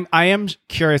 that I am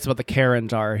curious about the Karen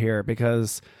jar here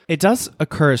because it does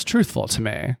occur as truthful to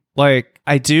me. Like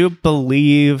I do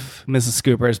believe Mrs.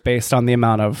 Scoopers based on the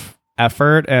amount of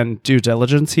effort and due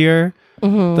diligence here.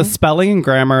 The spelling and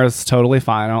grammar is totally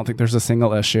fine. I don't think there's a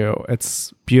single issue.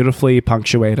 It's beautifully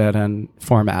punctuated and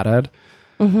formatted.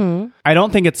 I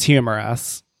don't think it's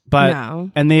humorous. But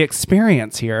No. and the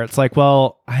experience here, it's like,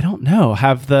 well, I don't know.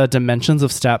 Have the dimensions of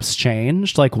steps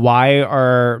changed? Like, why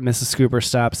are Mrs. Scooper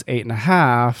steps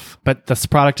 8.5, but this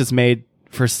product is made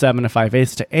for 7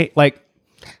 5/8 to 8?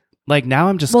 Like now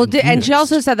I'm just Well, confused. and she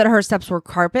also said that her steps were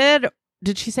carpet.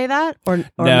 Did she say that? Or am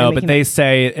I no, but making they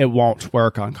say it won't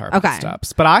work on carpet Okay.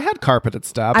 steps. But I had carpeted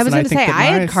steps. I was and going to think say that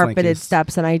I my had carpeted Slinkies-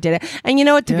 steps and I did it. And you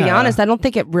know what? To be Yeah. honest, I don't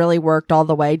think it really worked all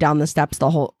the way down the steps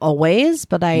the whole always.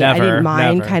 But I Never, didn't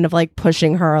mind never. kind of like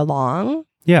pushing her along.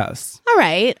 Yes, All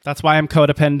right, that's why I'm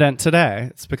codependent today.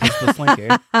 It's because of the Slinky.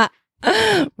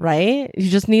 right. You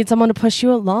just need someone to push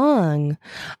you along.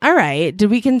 All right. Did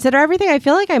we consider everything? I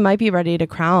feel like I might be ready to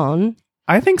crown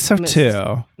I think so Miss-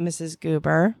 too. Mrs.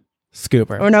 Goober.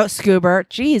 Scooper. Or no, Scoober.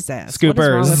 Jesus. What is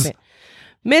wrong with Scoopers.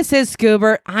 me? Mrs.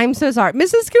 Scoober. I'm so sorry.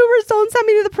 Mrs. Scoobers, don't send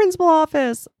me to the principal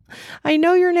office. I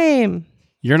know your name.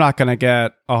 You're not going to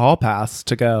get a hall pass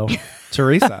to go to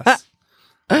recess.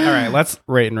 All right, let's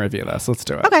rate and review this. Let's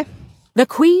do it. Okay. The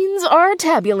queens are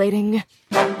tabulating.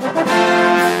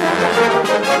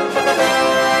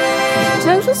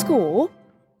 Total score.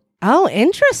 Oh,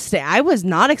 interesting. I was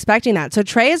not expecting that. So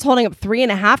Trey is holding up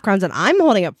 3.5 crowns and I'm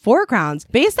holding up 4 crowns.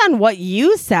 Based on what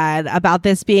you said about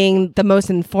this being the most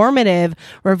informative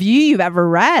review you've ever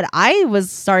read, I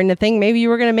was starting to think maybe you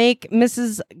were going to make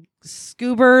Mrs.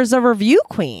 Scoobers a review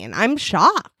queen. I'm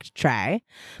shocked, Trey.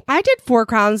 I did 4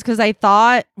 crowns because I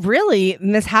thought, really,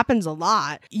 and this happens a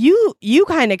lot. You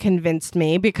kind of convinced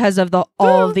me because of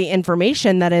all of the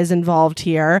information that is involved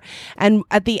here. And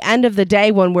at the end of the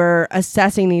day, when we're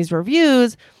assessing these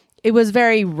reviews, it was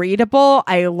very readable.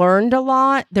 I learned a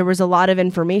lot. There was a lot of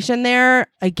information there.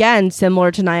 Again, similar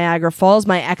to Niagara Falls,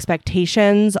 my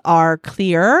expectations are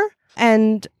clear.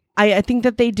 And I think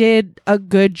that they did a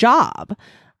good job.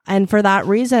 And for that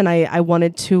reason, I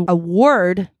wanted to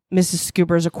award Mrs.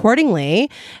 Scoobers accordingly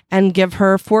and give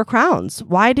her 4 crowns.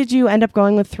 Why did you end up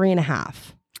going with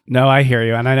 3.5? No, I hear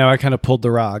you. And I know I kind of pulled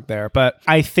the rug there, but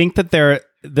I think that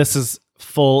this is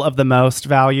full of the most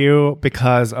value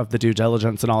because of the due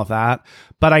diligence and all of that.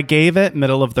 But I gave it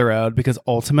middle of the road because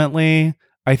ultimately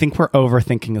I think we're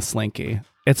overthinking a Slinky.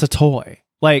 It's a toy.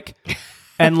 Like,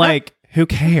 and like, who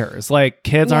cares? Like,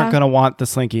 kids aren't going to want the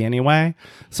Slinky anyway.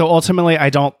 So ultimately, I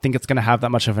don't think it's going to have that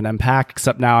much of an impact,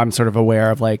 except now I'm sort of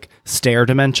aware of like stair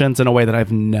dimensions in a way that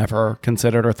I've never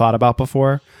considered or thought about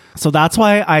before. So that's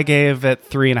why I gave it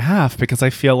 3.5, because I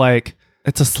feel like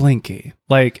it's a Slinky.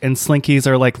 Like, and Slinkies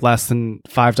are like less than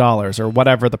 $5 or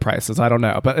whatever the price is. I don't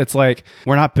know. But it's like,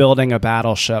 we're not building a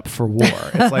battleship for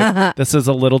war. It's like, this is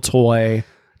a little toy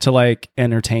to like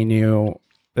entertain you.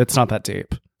 It's not that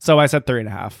deep. So I said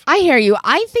 3.5. I hear you.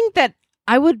 I think that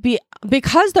I would be,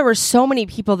 because there were so many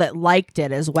people that liked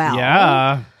it as well.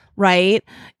 Yeah. Right?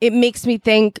 It makes me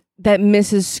think that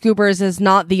Mrs. Scoopers is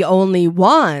not the only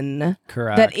one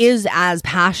Correct. that is as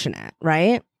passionate,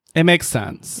 right? It makes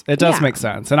sense. It does make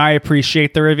sense. And I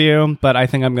appreciate the review, but I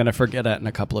think I'm going to forget it in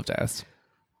a couple of days.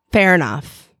 Fair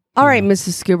enough. All right,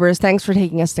 Mrs. Scoopers, thanks for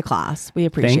taking us to class. We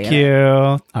appreciate it. Thank you.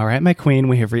 All right, my queen,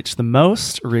 we have reached the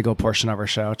most regal portion of our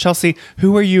show. Chelsea,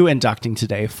 who are you inducting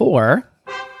today for?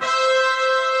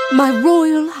 My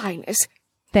Royal Highness.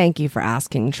 Thank you for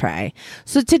asking, Trey.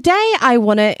 So today I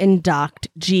want to induct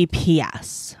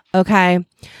GPS. Okay.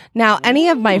 Now, any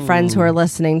of my friends who are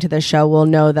listening to the show will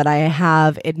know that I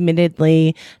have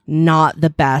admittedly not the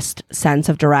best sense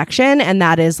of direction. And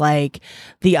that is like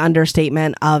the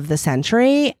understatement of the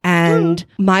century. And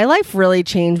my life really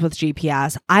changed with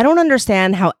GPS. I don't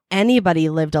understand how anybody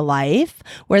lived a life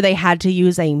where they had to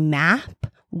use a map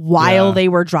while they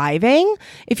were driving.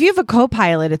 If you have a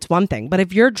co-pilot, it's one thing. But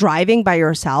if you're driving by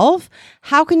yourself,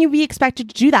 how can you be expected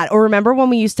to do that? Or remember when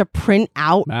we used to print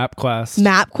out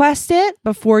MapQuest it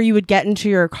before you would get into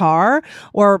your car?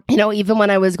 Or, you know, even when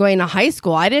I was going to high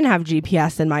school, I didn't have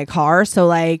GPS in my car. So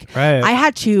like I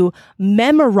had to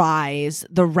memorize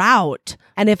the route.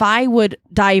 And if I would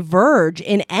diverge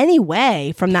in any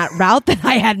way from that route that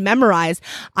I had memorized,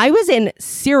 I was in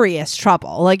serious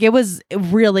trouble. Like, it was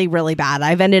really, really bad.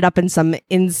 I've ended up in some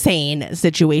insane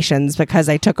situations because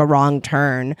I took a wrong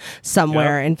turn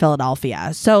somewhere in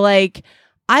Philadelphia. So like,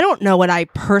 I don't know what I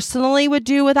personally would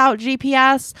do without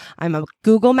GPS. I'm a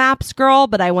Google Maps girl,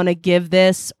 but I want to give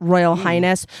this Royal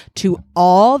Highness to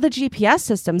all the GPS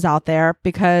systems out there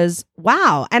because,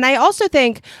 wow. And I also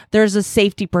think there's a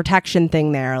safety protection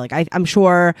thing there. Like, I'm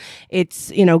sure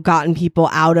it's, you know, gotten people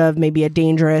out of maybe a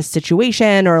dangerous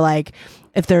situation, or like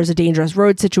if there's a dangerous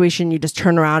road situation, you just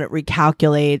turn around, it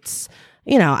recalculates.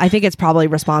 You know, I think it's probably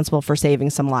responsible for saving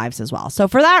some lives as well. So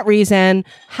for that reason,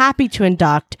 happy to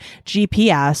induct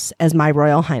GPS as my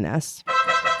Royal Highness.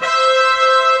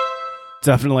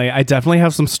 Definitely. I definitely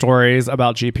have some stories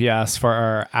about GPS for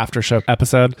our after show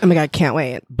episode. Oh my God, can't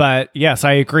wait. But yes,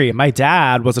 I agree. My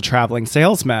dad was a traveling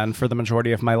salesman for the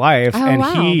majority of my life.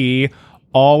 He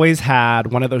always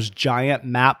had one of those giant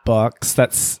map books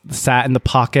that sat in the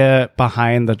pocket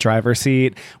behind the driver's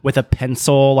seat with a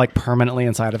pencil like permanently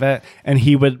inside of it. And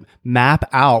he would map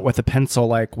out with a pencil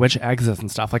like which exits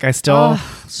and stuff. Like, I still,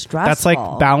 stressful. That's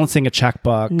like balancing a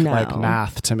checkbook, like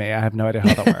math to me. I have no idea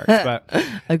how that works,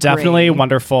 but definitely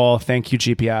wonderful. Thank you,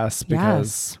 GPS,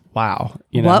 because wow.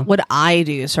 You know? What would I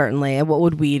do? Certainly. What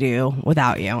would we do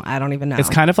without you? I don't even know. It's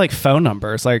kind of like phone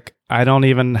numbers. Like, I don't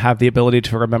even have the ability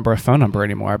to remember a phone number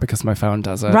anymore because my phone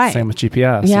does it. Right. Same with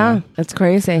GPS. Yeah, it's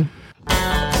crazy.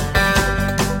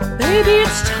 Baby,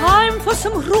 it's time for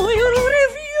some royal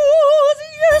reviews.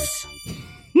 Yes.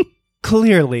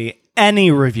 Clearly,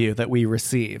 any review that we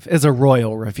receive is a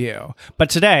royal review. But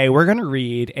today, we're going to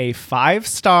read a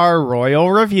 5-star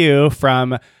royal review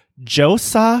from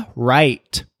Josa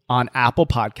Wright on Apple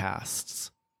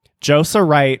Podcasts. Josa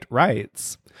Wright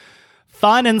writes,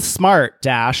 "Fun and smart -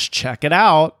 check it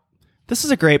out. This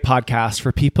is a great podcast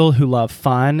for people who love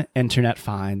fun internet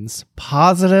finds,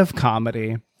 positive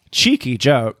comedy, cheeky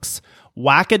jokes,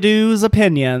 wackadoos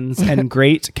opinions, and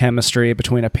great chemistry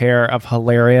between a pair of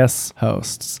hilarious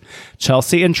hosts.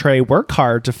 Chelsea and Trey work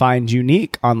hard to find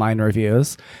unique online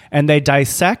reviews, and they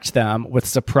dissect them with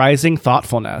surprising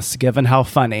thoughtfulness given how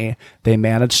funny they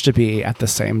manage to be at the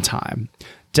same time.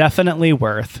 Definitely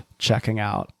worth checking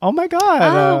out." Oh my God.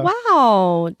 Oh,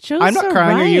 wow. Josa I'm not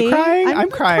crying. Wright. Are you crying? I'm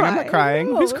not crying. I'm not crying.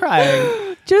 Who's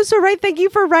crying? Josa Wright, thank you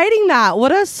for writing that.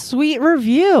 What a sweet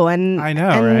review. And I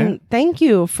know, right? Thank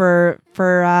you for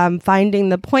finding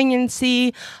the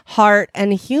poignancy, heart,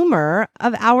 and humor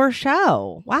of our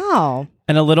show. Wow.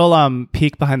 And a little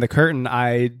peek behind the curtain,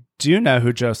 I do know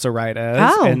who Josa Wright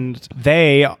is, and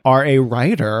they are a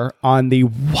writer on the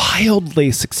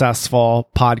wildly successful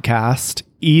podcast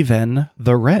Even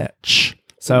the Rich.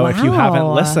 So if you haven't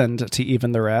Wow. listened to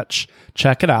Even the Rich,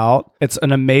 check it out. It's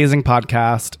an amazing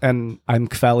podcast, and I'm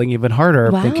felling even harder.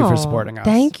 Thank you for Wow. supporting us.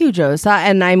 Thank you, Josa.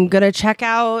 And I'm going to check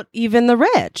out Even the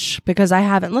Rich because I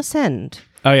haven't listened.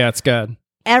 Oh yeah, it's good.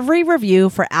 Every review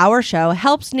for our show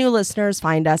helps new listeners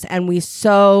find us, and we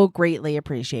so greatly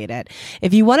appreciate it.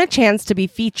 If you want a chance to be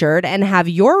featured and have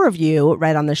your review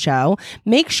read on the show,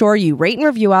 make sure you rate and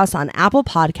review us on Apple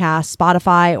Podcasts,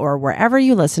 Spotify, or wherever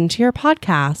you listen to your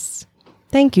podcasts.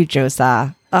 Thank you,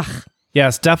 Josa. Ugh.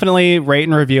 Yes, definitely rate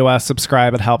and review us,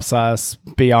 subscribe. It helps us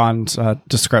beyond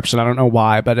description. I don't know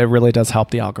why, but it really does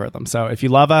help the algorithm. So if you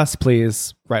love us,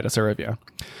 please write us a review.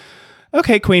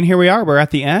 Okay, Queen, here we are. We're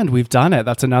at the end. We've done it.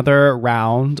 That's another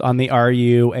round on the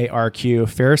RUARQ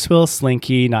Ferris wheel,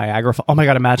 Slinky, Niagara Falls. Oh my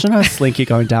God, imagine a Slinky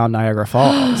going down Niagara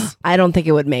Falls. I don't think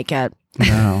it would make it.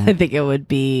 No. I think it would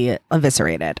be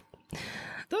eviscerated.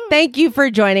 Thank you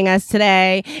for joining us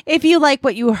today. If you like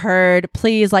what you heard,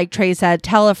 please, like Trey said,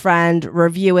 tell a friend,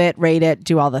 review it, rate it,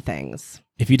 do all the things.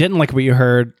 If you didn't like what you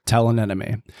heard, tell an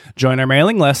enemy. Join our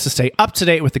mailing list to stay up to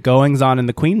date with the goings on in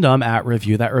the queendom at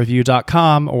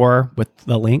reviewthatreview.com or with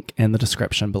the link in the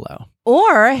description below.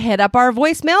 Or hit up our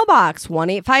voicemail box,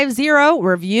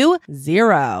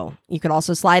 1-850-REVIEW-0. You can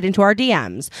also slide into our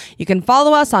DMs. You can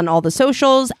follow us on all the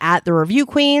socials at The Review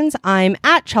Queens. I'm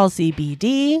at Chelsea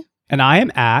BD. And I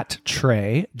am at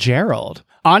Trey Gerald.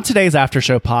 On today's After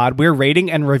Show pod, we're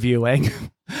rating and reviewing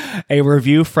a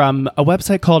review from a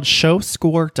website called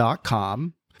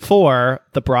showscore.com for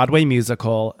the Broadway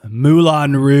musical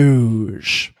Moulin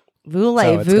Rouge.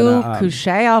 Voulez-vous gonna,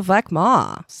 coucher avec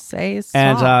moi? Say so.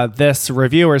 And this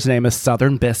reviewer's name is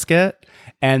Southern Biscuit.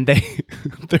 And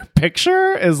their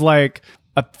picture is like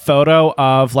a photo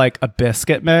of like a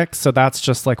biscuit mix. So that's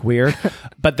just like weird.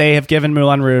 But they have given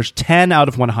Moulin Rouge 10 out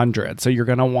of 100. So you're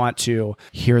going to want to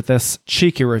hear this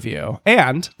cheeky review.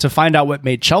 And to find out what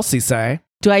made Chelsea say,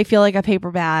 do I feel like a paper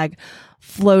bag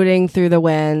floating through the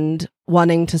wind,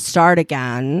 wanting to start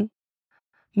again?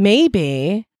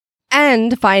 Maybe.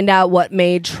 And find out what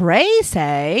made Trey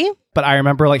say. but I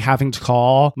remember like having to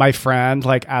call my friend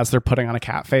like as they're putting on a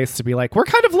cat face to be like, we're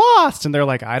kind of lost. And they're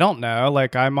like, I don't know.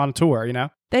 Like I'm on tour, you know?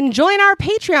 Then join our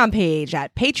Patreon page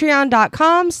at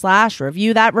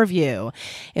patreon.com/reviewthatreview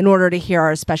in order to hear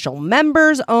our special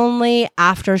members only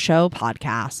after show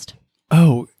podcast.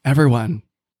 Oh, everyone,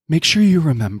 make sure you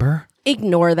remember.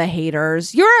 Ignore the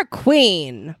haters. You're a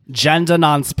queen. Gender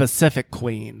non-specific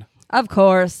queen. Of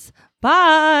course.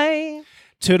 Bye.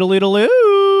 Toodaloo.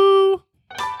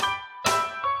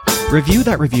 Review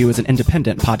That Review is an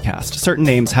independent podcast. Certain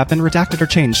names have been redacted or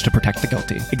changed to protect the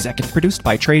guilty. Executive produced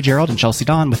by Trey Gerald and Chelsea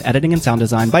Dawn, with editing and sound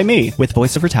design by me, with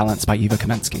voiceover talents by Eva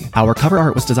Kamensky. Our cover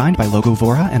art was designed by Logo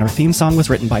Vora, and our theme song was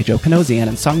written by Joe Panosian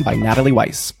and sung by Natalie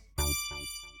Weiss.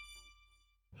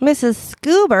 Mrs.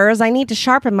 Scoobers, I need to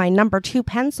sharpen my number 2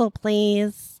 pencil,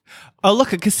 please. Oh,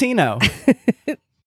 look, a casino.